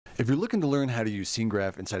If you're looking to learn how to use Scene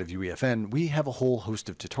Graph inside of UEFN, we have a whole host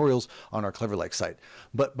of tutorials on our Cleverlike site.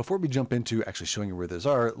 But before we jump into actually showing you where those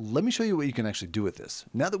are, let me show you what you can actually do with this.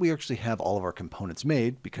 Now that we actually have all of our components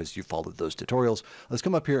made, because you followed those tutorials, let's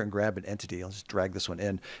come up here and grab an entity. I'll just drag this one in,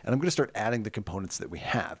 and I'm going to start adding the components that we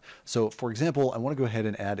have. So for example, I want to go ahead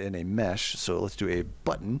and add in a mesh. So let's do a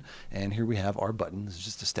button, and here we have our button. This is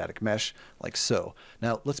just a static mesh, like so.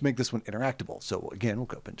 Now let's make this one interactable. So again, we'll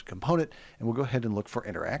go up into component, and we'll go ahead and look for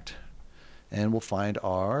interact. And we'll find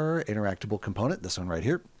our interactable component, this one right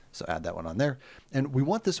here. So add that one on there. And we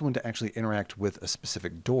want this one to actually interact with a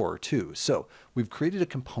specific door too. So we've created a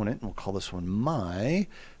component, and we'll call this one my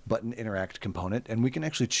button interact component. And we can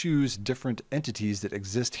actually choose different entities that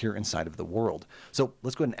exist here inside of the world. So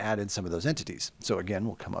let's go ahead and add in some of those entities. So again,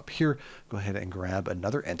 we'll come up here, go ahead and grab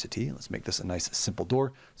another entity. Let's make this a nice simple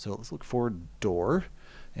door. So let's look for door.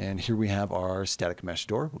 And here we have our static mesh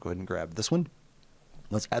door. We'll go ahead and grab this one.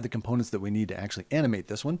 Let's add the components that we need to actually animate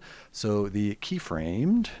this one. So the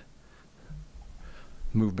keyframed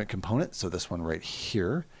movement component, so this one right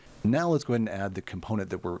here. Now let's go ahead and add the component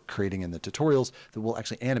that we're creating in the tutorials that will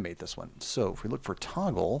actually animate this one. So if we look for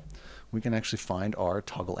toggle, we can actually find our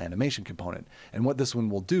toggle animation component. And what this one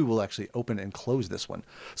will do will actually open and close this one.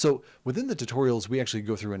 So within the tutorials, we actually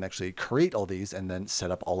go through and actually create all these and then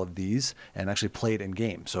set up all of these and actually play it in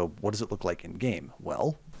game. So what does it look like in game?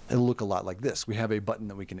 Well, it'll look a lot like this. We have a button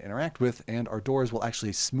that we can interact with, and our doors will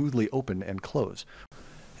actually smoothly open and close.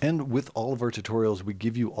 And with all of our tutorials, we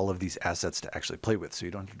give you all of these assets to actually play with, so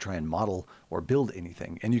you don't have to try and model or build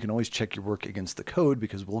anything. And you can always check your work against the code,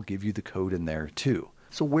 because we'll give you the code in there too.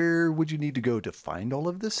 So where would you need to go to find all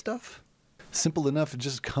of this stuff? Simple enough,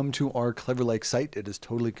 just come to our Cleverlike site. It is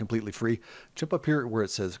totally completely free. Jump up here where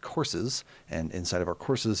it says courses, and inside of our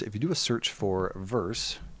courses, if you do a search for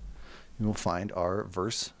verse, you will find our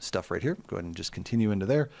verse stuff right here. Go ahead and just continue into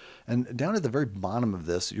there. And down at the very bottom of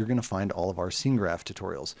this, you're going to find all of our scene graph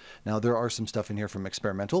tutorials. Now, there are some stuff in here from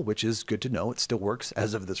experimental, which is good to know. It still works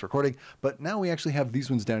as of this recording. But now we actually have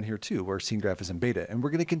these ones down here too, where scene graph is in beta. And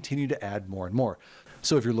we're going to continue to add more and more.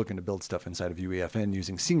 So if you're looking to build stuff inside of UEFN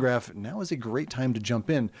using scene graph, now is a great time to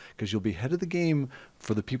jump in, because you'll be ahead of the game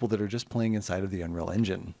for the people that are just playing inside of the Unreal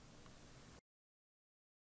Engine.